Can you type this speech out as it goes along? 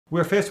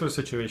We're faced with a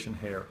situation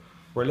here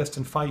where less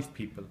than 5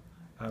 people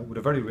with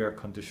a very rare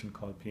condition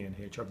called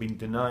PNH are being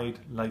denied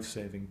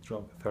life-saving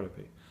drug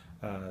therapy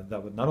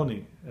that would not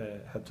only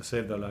help to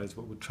save their lives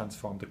but would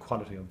transform the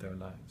quality of their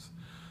lives.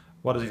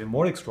 What is even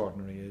more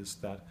extraordinary is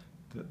that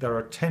there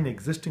are 10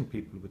 existing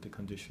people with the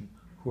condition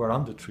who are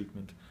under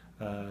treatment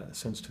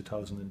since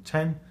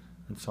 2010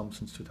 and some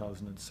since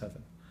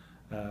 2007.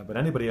 But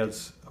anybody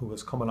else who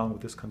has come along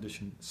with this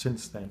condition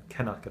since then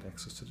cannot get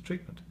access to the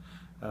treatment.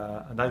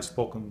 And I've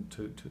spoken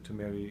to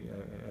Mary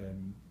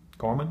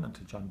Gorman and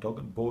to John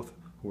Duggan, both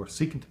who are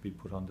seeking to be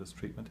put on this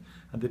treatment,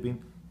 and they've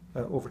been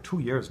over 2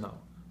 years now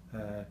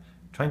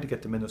trying to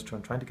get the Minister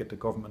and trying to get the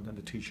government and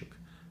the Taoiseach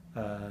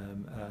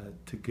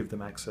to give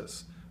them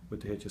access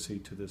with the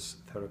HSE to this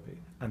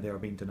therapy, and they are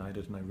being denied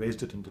it. And I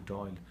raised it in the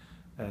Dáil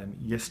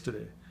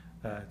yesterday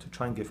to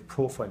try and give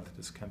profile to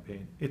this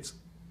campaign. It's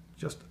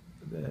just,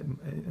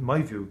 in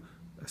my view,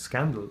 a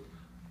scandal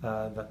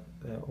that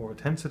over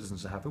 10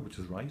 citizens have it, which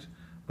is right,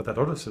 but that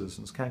other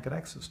citizens can't get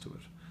access to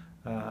it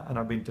and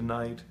are being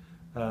denied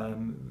a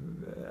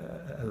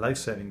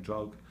life-saving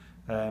drug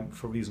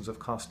for reasons of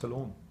cost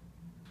alone.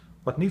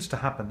 What needs to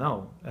happen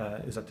now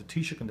is that the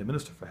Taoiseach and the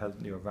Minister for Health,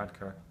 Leo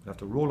Varadkar, will have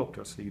to roll up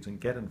their sleeves and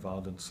get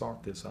involved and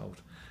sort this out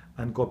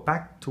and go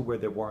back to where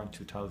they were in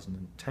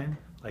 2010,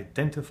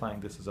 identifying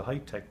this as a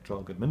high-tech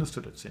drug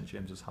administered at St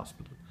James's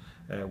Hospital,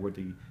 where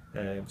the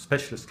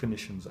specialist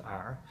clinicians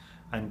are,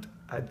 and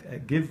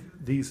give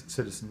these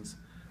citizens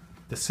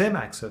the same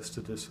access to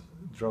this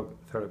drug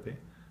therapy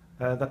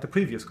that the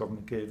previous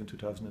government gave in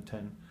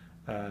 2010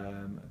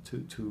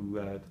 to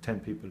the 10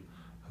 people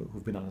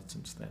who've been on it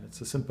since then.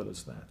 It's as simple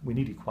as that. We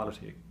need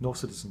equality. No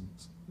citizen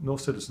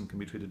can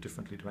be treated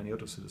differently to any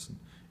other citizen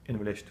in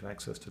relation to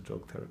access to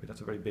drug therapy.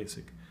 That's a very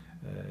basic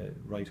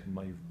right, in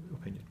my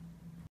opinion.